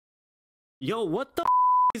Yo, what the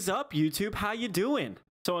is up, YouTube? How you doing?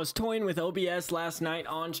 So I was toying with OBS last night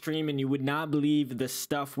on stream, and you would not believe the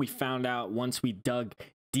stuff we found out once we dug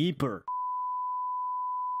deeper.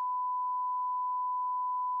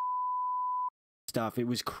 It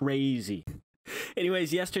was crazy.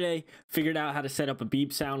 Anyways, yesterday figured out how to set up a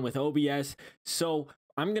beep sound with OBS, so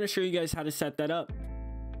I'm gonna show you guys how to set that up.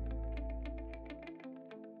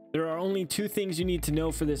 There are only two things you need to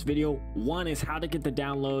know for this video. One is how to get the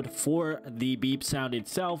download for the beep sound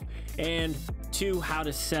itself, and two, how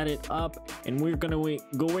to set it up. And we are going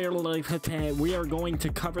to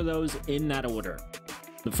cover those in that order.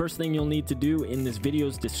 The first thing you'll need to do in this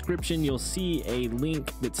video's description, you'll see a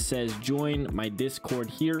link that says join my Discord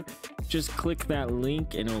here. Just click that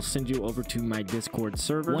link and it'll send you over to my Discord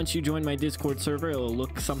server. Once you join my Discord server, it'll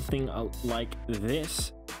look something like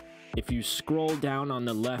this. If you scroll down on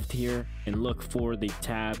the left here and look for the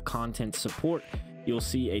tab content support, you'll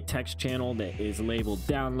see a text channel that is labeled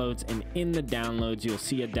downloads, and in the downloads you'll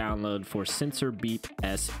see a download for Censor Beep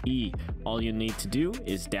SE. All you need to do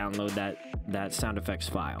is download that sound effects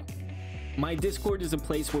file. My Discord is a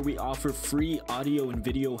place where we offer free audio and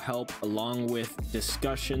video help along with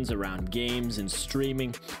discussions around games and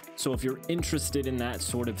streaming. So if you're interested in that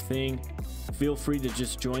sort of thing, feel free to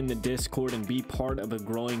just join the Discord and be part of a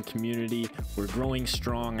growing community. We're growing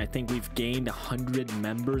strong. I think we've gained 100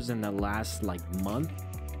 members in the last month.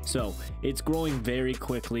 So it's growing very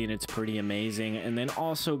quickly and it's pretty amazing. And then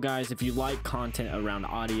also, guys, if you like content around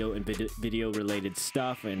audio and video related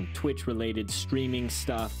stuff and Twitch related streaming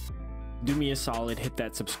stuff, do me a solid, hit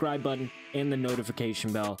that subscribe button and the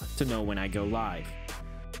notification bell to know when I go live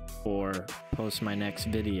or post my next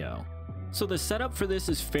video. So the setup for this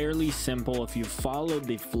is fairly simple. If you followed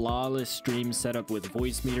the flawless stream setup with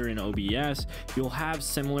Voicemeeter and OBS, you'll have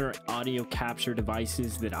similar audio capture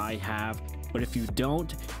devices that I have. But if you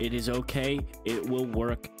don't, it is okay. It will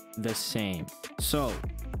work the same. So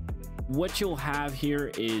what you'll have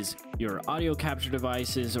here is your audio capture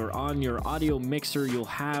devices, or on your audio mixer, you'll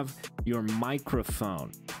have your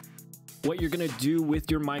microphone. What you're gonna do with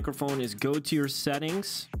your microphone is go to your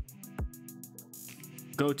settings,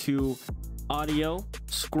 go to audio,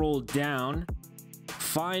 scroll down,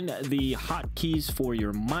 find the hotkeys for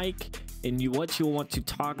your mic, and what you'll want to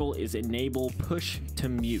toggle is enable push to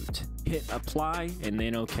mute. Hit apply and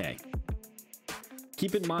then okay.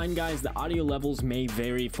 Keep in mind, guys, the audio levels may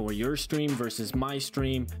vary for your stream versus my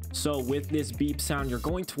stream. So with this beep sound, you're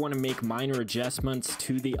going to want to make minor adjustments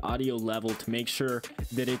to the audio level to make sure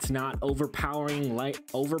that it's not overpoweringly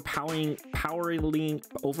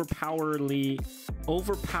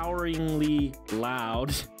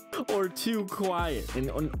loud or too quiet. And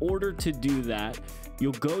in order to do that,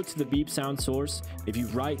 you'll go to the beep sound source. If you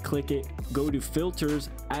right click it, go to filters,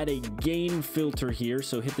 add a gain filter here.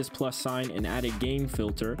 So hit this plus sign and add a gain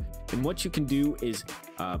filter. And what you can do is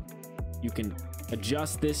you can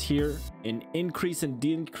adjust this here and increase and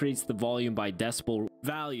decrease the volume by decibel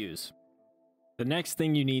values. The next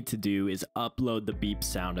thing you need to do is upload the beep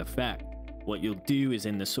sound effect. What you'll do is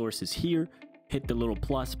in the sources here, hit the little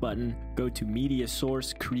plus button, go to media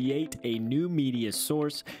source, create a new media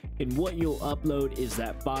source, and what you'll upload is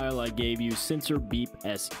that file I gave you, Censor Beep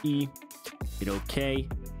SE. Hit OK,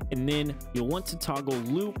 and then you'll want to toggle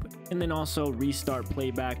loop, and then also restart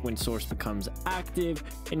playback when source becomes active,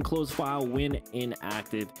 and close file when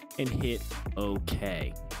inactive, and hit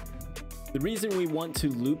OK. The reason we want to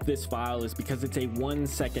loop this file is because it's a 1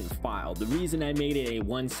 second file. The reason I made it a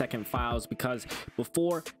 1 second file is because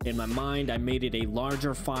before, in my mind, I made it a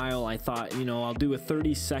larger file. I thought, you know, I'll do a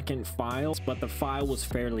 30-second file, but the file was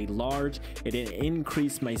fairly large. It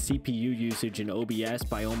increased my CPU usage in OBS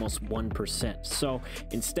by almost 1%. So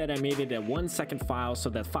instead, I made it a 1 second file so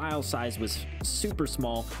the file size was super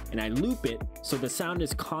small, and I loop it so the sound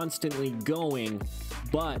is constantly going,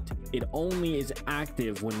 but it only is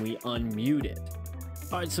active when we unmute it.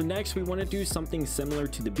 All right, so next we want to do something similar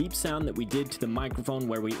to the beep sound that we did to the microphone,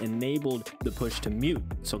 where we enabled the push to mute.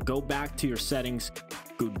 So go back to your settings,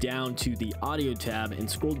 go down to the audio tab and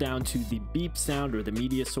scroll down to the beep sound or the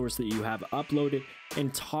media source that you have uploaded,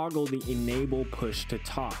 and toggle the enable push to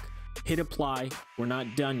talk. Hit apply. We're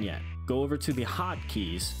not done yet. Go over to the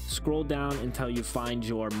hotkeys, scroll down until you find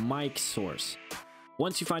your mic source.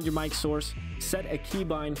 Once you find your mic source, set a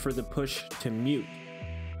keybind for the push to mute.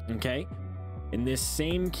 Okay, and this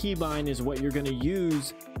same keybind is what you're going to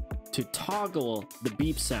use to toggle the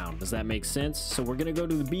beep sound. Does that make sense? So we're going to go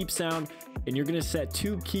to the beep sound, and you're going to set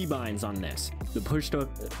two keybinds on this: the push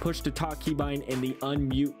to talk keybind and the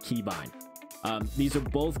unmute keybind. These are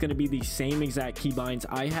both going to be the same exact keybinds.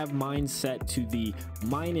 I have mine set to the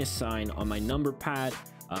minus sign on my number pad.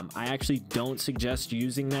 I actually don't suggest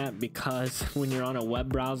using that because when you're on a web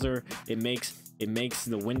browser, it makes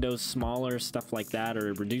the windows smaller, stuff like that, or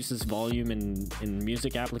it reduces volume in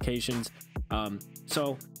music applications.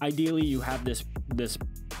 So ideally you have this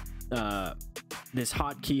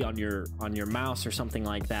hotkey on your mouse or something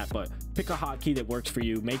like that, but pick a hotkey that works for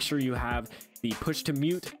you. Make sure you have the push to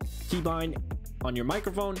mute keybind on your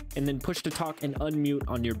microphone and then push to talk and unmute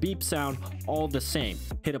on your beep sound, all the same.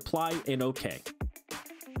 Hit apply and okay.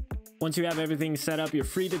 Once you have everything set up, you're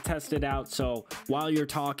free to test it out. So while you're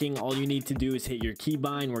talking, all you need to do is hit your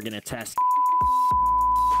keybind. We're gonna test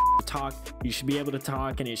talk. You should be able to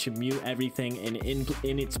talk and it should mute everything, and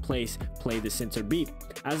in its place play the Censor Beep.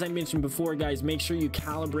 As I mentioned before, guys, make sure you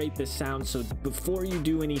calibrate the sound. So before you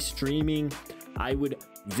do any streaming, I would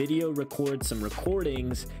video record some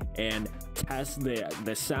recordings and test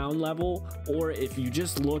the sound level. Or if you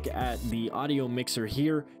just look at the audio mixer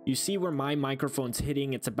here, you see where my microphone's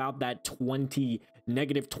hitting. It's about that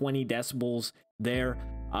negative 20 decibels there.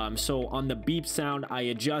 So on the beep sound, I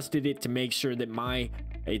adjusted it to make sure that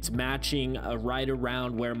it's matching right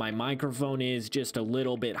around where my microphone is, just a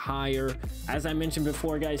little bit higher. As I mentioned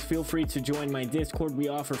before, guys, feel free to join my Discord. We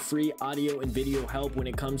offer free audio and video help when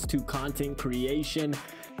it comes to content creation.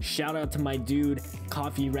 Shout out to my dude,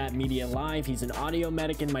 Coffee Rap Media Live. He's an audio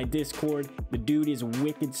medic in my Discord. The dude is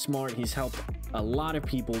wicked smart. He's helped a lot of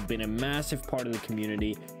people, been a massive part of the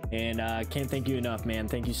community, and can't thank you enough, man.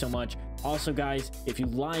 Thank you so much. Also, guys, if you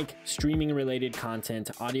like streaming related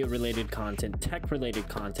content, audio related content, tech related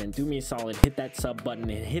content, do me a solid, hit that sub button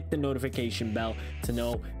and hit the notification bell to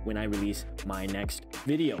know when I release my next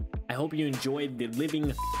video. I hope you enjoyed the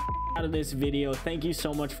living out of this video. Thank you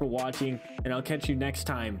so much for watching, and I'll catch you next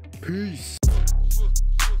time. Peace.